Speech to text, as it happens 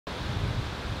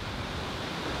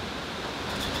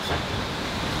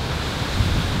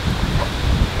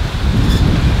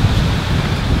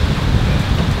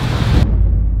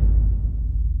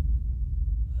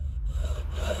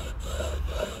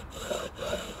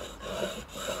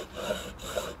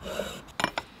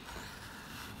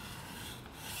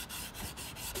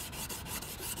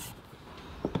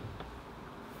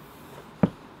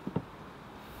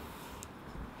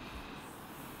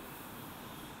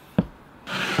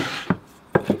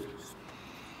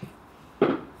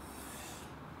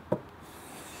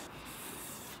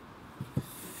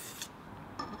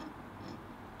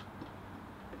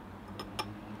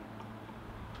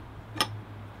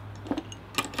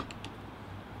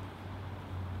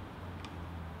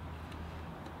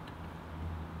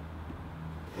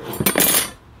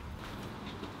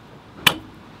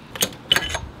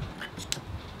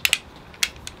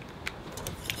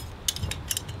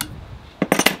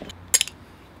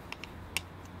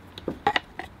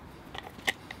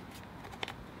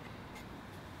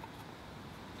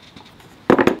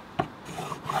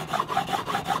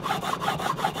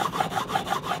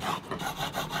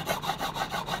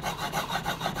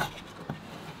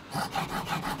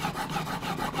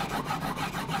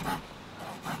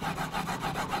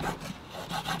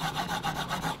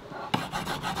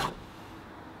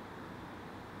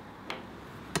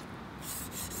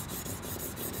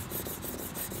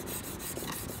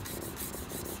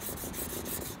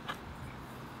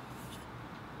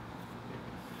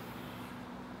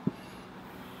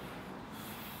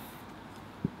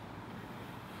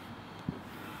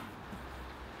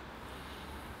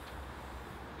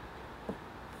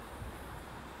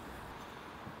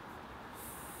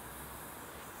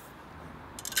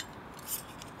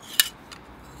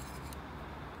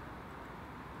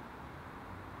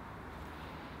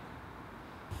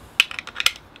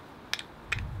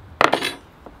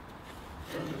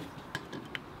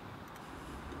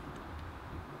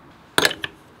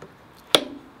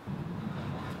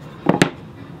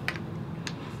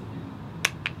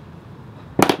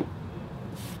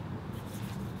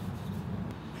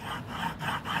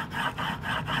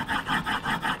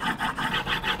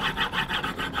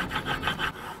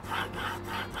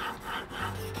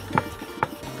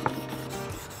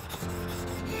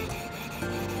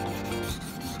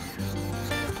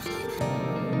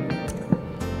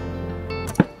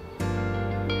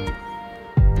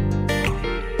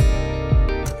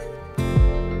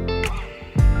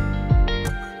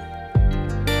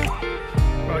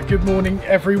good morning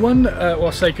everyone. Well,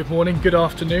 I say good morning, good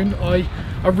afternoon. I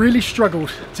really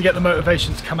struggled to get the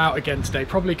motivation to come out again today,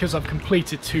 probably because I've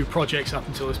completed 2 projects up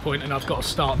until this point and I've got to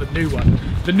start the new one.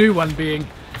 The new one being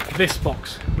this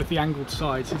box with the angled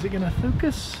sides. Is it going to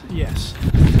focus? Yes.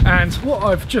 And what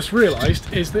I've just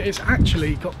realised is that it's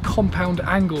actually got compound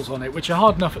angles on it, which are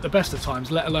hard enough at the best of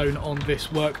times, let alone on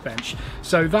this workbench.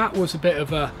 So that was a bit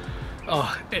of a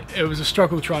it was a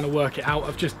struggle trying to work it out.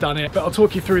 I've just done it, but I'll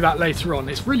talk you through that later on.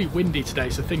 It's really windy today,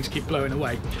 so things keep blowing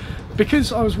away.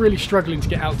 Because I was really struggling to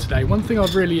get out today, one thing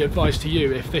I'd really advise to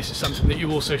you, if this is something that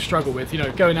you also struggle with, you know,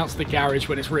 going out to the garage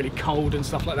when it's really cold and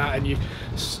stuff like that, and you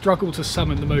struggle to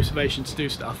summon the motivation to do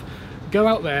stuff, go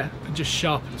out there and just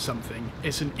sharpen something.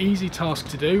 It's an easy task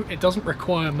to do. It doesn't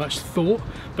require much thought,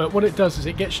 but what it does is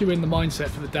it gets you in the mindset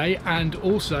for the day, and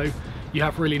also you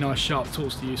have really nice sharp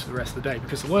tools to use for the rest of the day.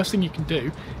 Because the worst thing you can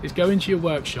do is go into your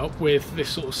workshop with this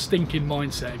sort of stinking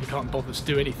mindset if you can't bother to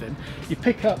do anything. You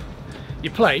pick up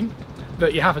your plane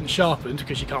that you haven't sharpened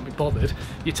because you can't be bothered,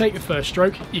 you take the first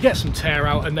stroke, you get some tear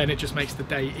out, and then it just makes the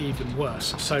day even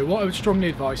worse. So what I would strongly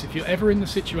advise, if you're ever in the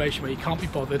situation where you can't be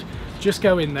bothered, just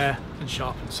go in there and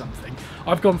sharpen something.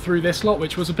 I've gone through this lot,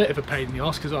 which was a bit of a pain in the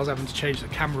arse because I was having to change the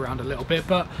camera around a little bit,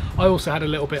 but I also had a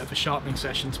little bit of a sharpening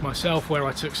session to myself where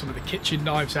I took some of the kitchen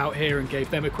knives out here and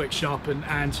gave them a quick sharpen,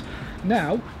 and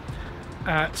now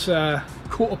at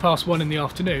 1:15 in the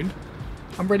afternoon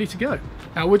I'm ready to go.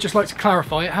 Now I would just like to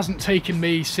clarify, it hasn't taken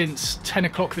me since 10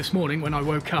 o'clock this morning when I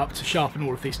woke up to sharpen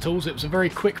all of these tools. It was a very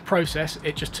quick process.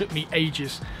 It just took me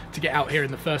ages to get out here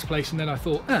in the first place, and then I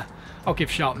thought, I'll give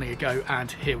sharpening a go,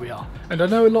 and here we are. And I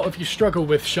know a lot of you struggle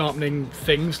with sharpening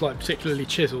things, like particularly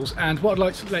chisels, and what I'd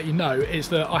like to let you know is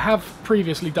that I have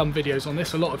previously done videos on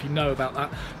this, a lot of you know about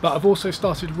that, but I've also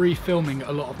started refilming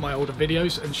a lot of my older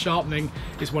videos, and sharpening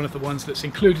is one of the ones that's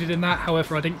included in that.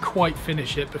 However, I didn't quite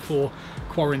finish it before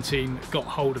quarantine got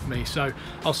hold of me, so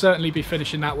I'll certainly be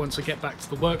finishing that once I get back to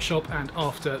the workshop and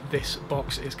after this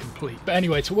box is complete. But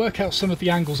anyway, to work out some of the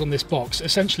angles on this box,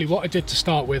 essentially what I did to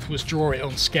start with was draw it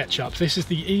on SketchUp. This is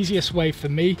the easiest way for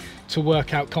me to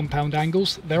work out compound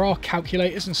angles. There are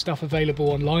calculators and stuff available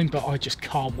online, but I just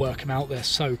can't work them out. They're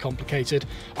so complicated.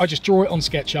 I just draw it on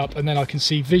SketchUp and then I can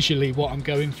see visually what I'm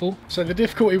going for. So the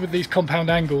difficulty with these compound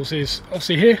angles is,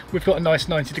 obviously here we've got a nice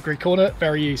 90-degree corner,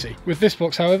 very easy. With this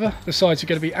box, however, the sides are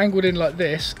going to be angled in like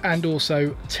this and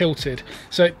also tilted.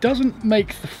 So it doesn't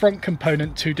make the front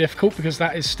component too difficult because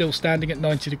that is still standing at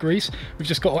 90 degrees. We've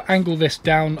just got to angle this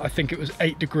down, I think it was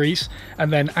 8 degrees,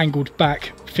 and then angled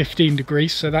back 15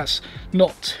 degrees, so that's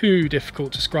not too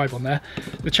difficult to scribe on there.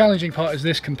 The challenging part is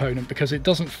this component because it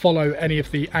doesn't follow any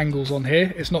of the angles on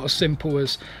here. It's not as simple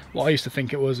as what I used to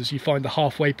think it was, as you find the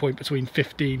halfway point between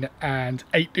 15 and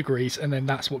 8 degrees and then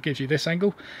that's what gives you this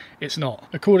angle. It's not.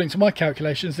 According to my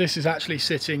calculations, this is actually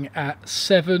sitting at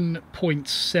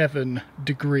 7.7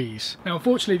 degrees. Now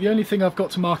unfortunately the only thing I've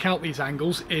got to mark out these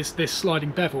angles is this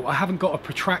sliding bevel. I haven't got a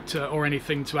protractor or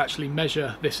anything to actually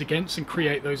measure this against and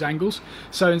create those angles.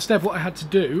 So instead what I had to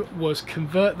do was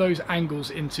convert those angles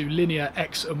into linear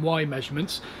X and Y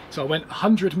measurements. So I went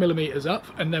 100 millimeters up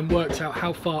and then worked out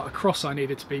how far across I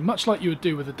needed to be, much like you would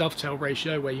do with a dovetail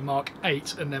ratio where you mark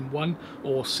 8 and then 1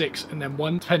 or 6 and then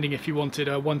 1, depending if you wanted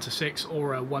a 1:6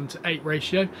 or a 1:8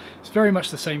 ratio. It's very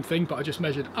much the same thing, but I just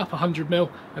measured up 100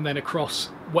 mil and then across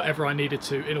whatever I needed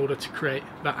to in order to create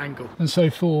that angle. And so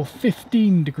for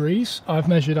 15 degrees I've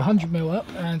measured 100 mil up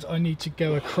and I need to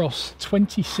go across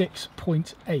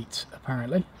 26.8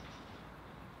 apparently.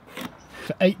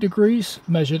 For 8 degrees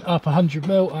measured up 100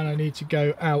 mil and I need to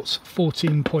go out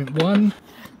 14.1,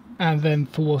 and then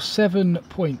for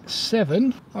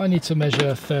 7.7 I need to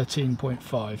measure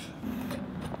 13.5.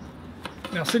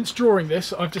 Now since drawing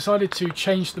this, I've decided to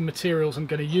change the materials I'm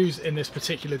going to use in this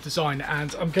particular design,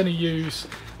 and I'm going to use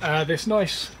this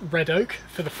nice red oak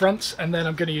for the fronts, and then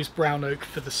I'm going to use brown oak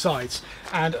for the sides.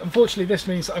 And unfortunately this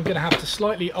means that I'm going to have to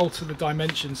slightly alter the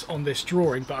dimensions on this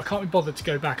drawing, but I can't be bothered to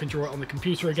go back and draw it on the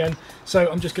computer again,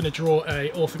 so I'm just going to draw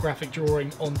a orthographic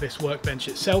drawing on this workbench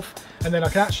itself, and then I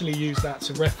can actually use that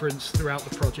to reference throughout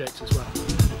the project as well.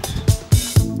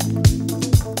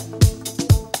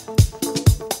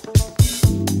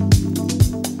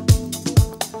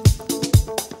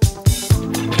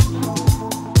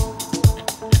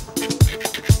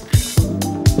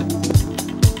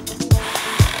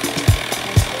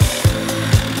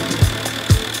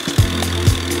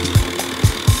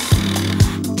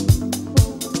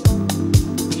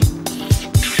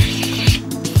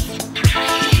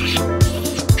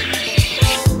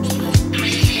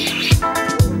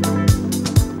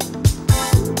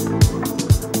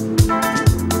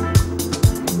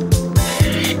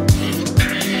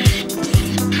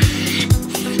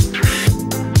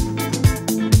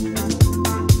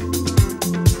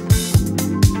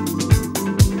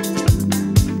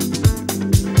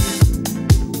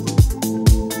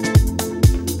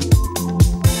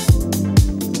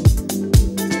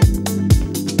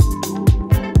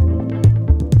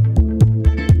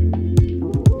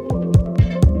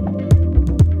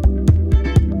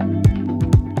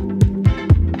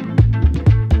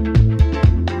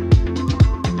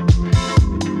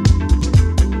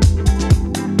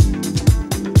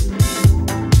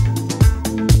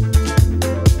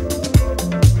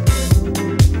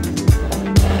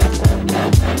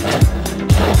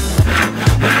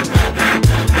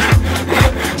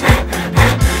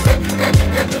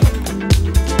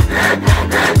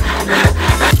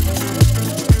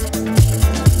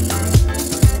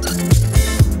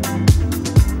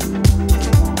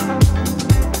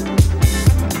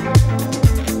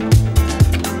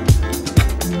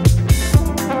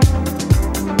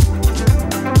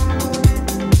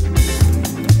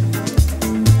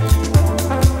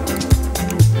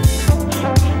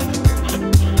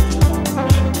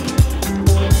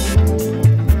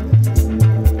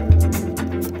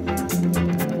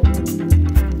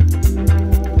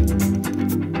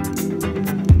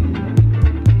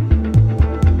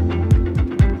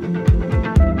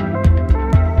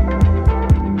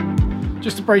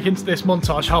 break into this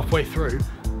montage halfway through.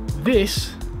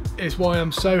 This is why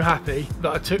I'm so happy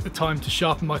that I took the time to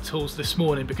sharpen my tools this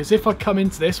morning, because if I come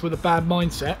into this with a bad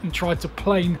mindset and tried to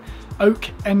plane oak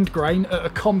end grain at a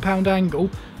compound angle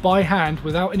by hand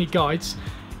without any guides,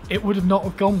 it would have not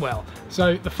have gone well.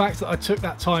 So the fact that I took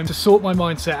that time to sort my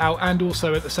mindset out and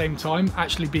also at the same time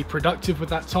actually be productive with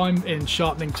that time in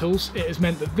sharpening tools, it has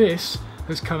meant that this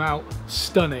has come out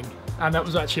stunning. And that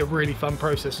was actually a really fun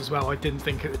process as well. I didn't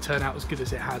think it would turn out as good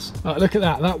as it has. Look at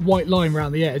that, that white line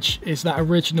around the edge is that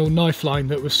original knife line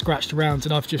that was scratched around,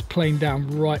 and I've just planed down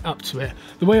right up to it.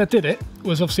 The way I did it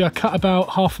was obviously I cut about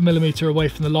 1/2 millimeter away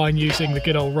from the line using the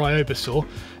good old Ryoba saw,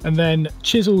 and then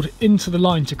chiseled into the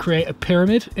line to create a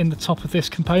pyramid in the top of this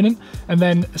component, and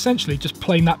then essentially just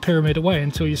plane that pyramid away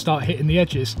until you start hitting the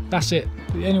edges. That's it.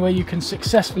 The only way you can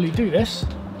successfully do this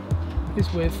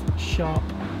is with sharp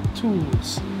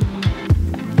tools.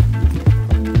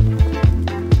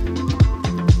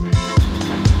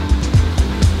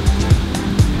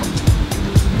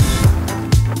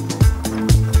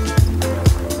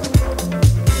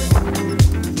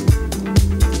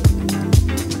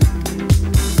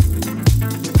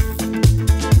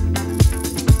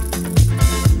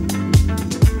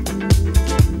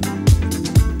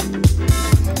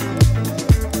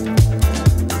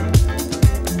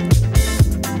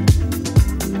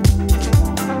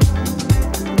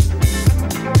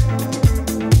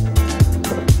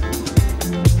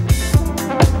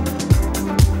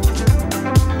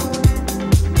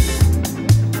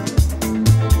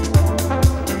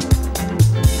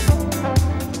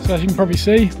 So as you can probably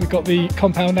see, we've got the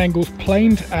compound angles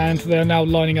planed and they're now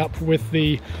lining up with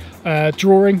the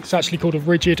drawing. It's actually called a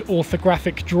rigid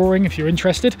orthographic drawing if you're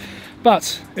interested,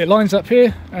 but it lines up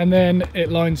here and then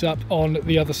it lines up on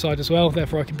the other side as well.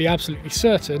 Therefore I can be absolutely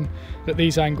certain that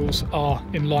these angles are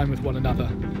in line with one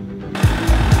another.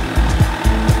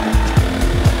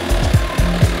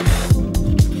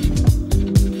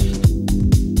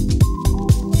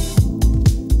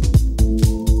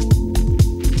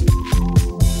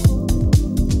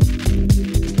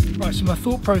 So my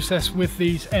thought process with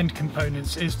these end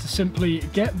components is to simply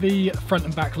get the front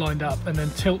and back lined up and then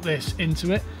tilt this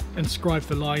into it and scribe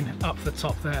the line up the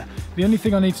top there. The only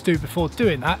thing I need to do before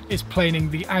doing that is planing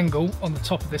the angle on the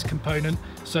top of this component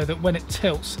so that when it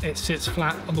tilts it sits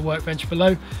flat on the workbench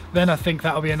below. Then I think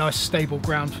that'll be a nice stable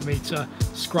ground for me to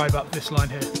scribe up this line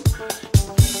here.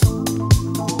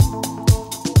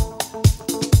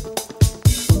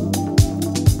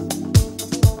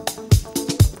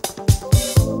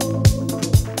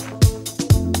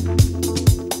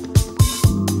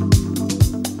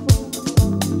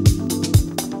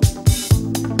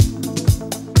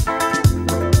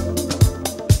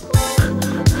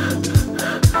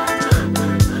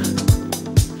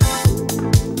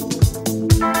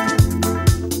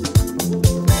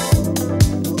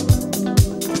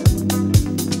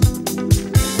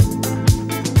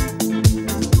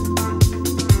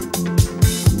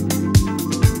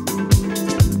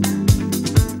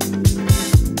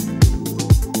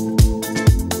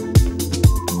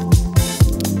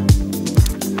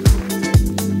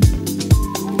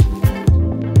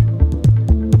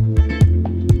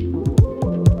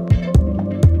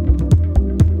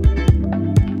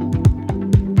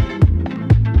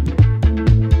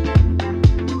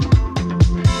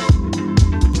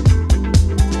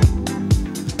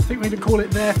 Call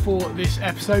it there for this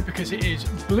episode because it is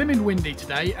blimmin' windy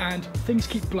today and things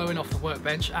keep blowing off the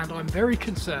workbench and I'm very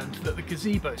concerned that the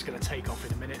gazebo is going to take off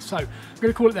in a minute. So I'm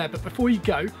going to call it there, but before you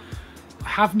go, I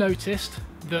have noticed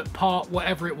that part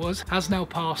whatever it was has now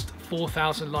passed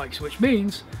 4,000 likes, which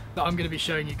means that I'm going to be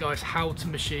showing you guys how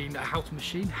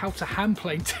to hand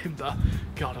plane timber.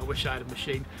 God, I wish I had a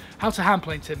machine. How to hand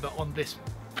plane timber on this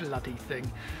bloody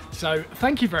thing. So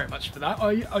thank you very much for that.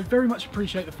 I very much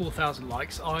appreciate the 4,000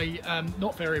 likes. I am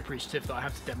not very appreciative that I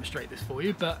have to demonstrate this for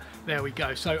you, but there we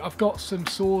go. So I've got some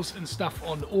saws and stuff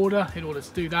on order in order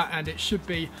to do that, and it should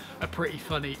be a pretty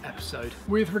funny episode.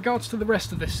 With regards to the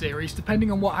rest of this series,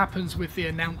 depending on what happens with the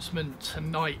announcement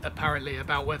tonight apparently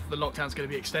about whether the lockdown's going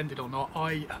to be extended or not,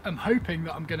 I am hoping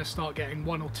that I'm going to start getting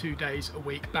 1 or 2 days a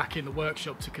week back in the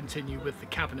workshop to continue with the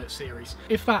cabinet series.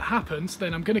 If that happens,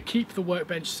 then I'm going to keep the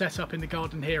workbench set up in the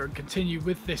garden here and continue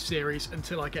with this series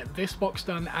until I get this box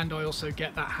done and I also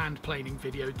get that hand planing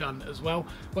video done as well.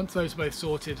 Once those are both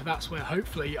sorted, that's where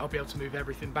hopefully I'll be able to move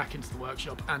everything back into the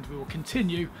workshop and we will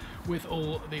continue with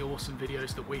all the awesome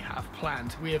videos that we have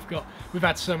planned. We've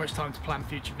had so much time to plan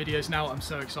future videos now. I'm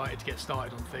so excited to get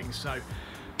started on things. So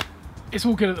it's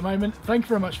all good at the moment. Thank you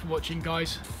very much for watching,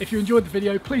 guys. If you enjoyed the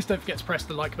video, please don't forget to press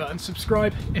the like button,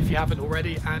 subscribe if you haven't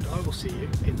already, and I will see you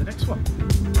in the next one.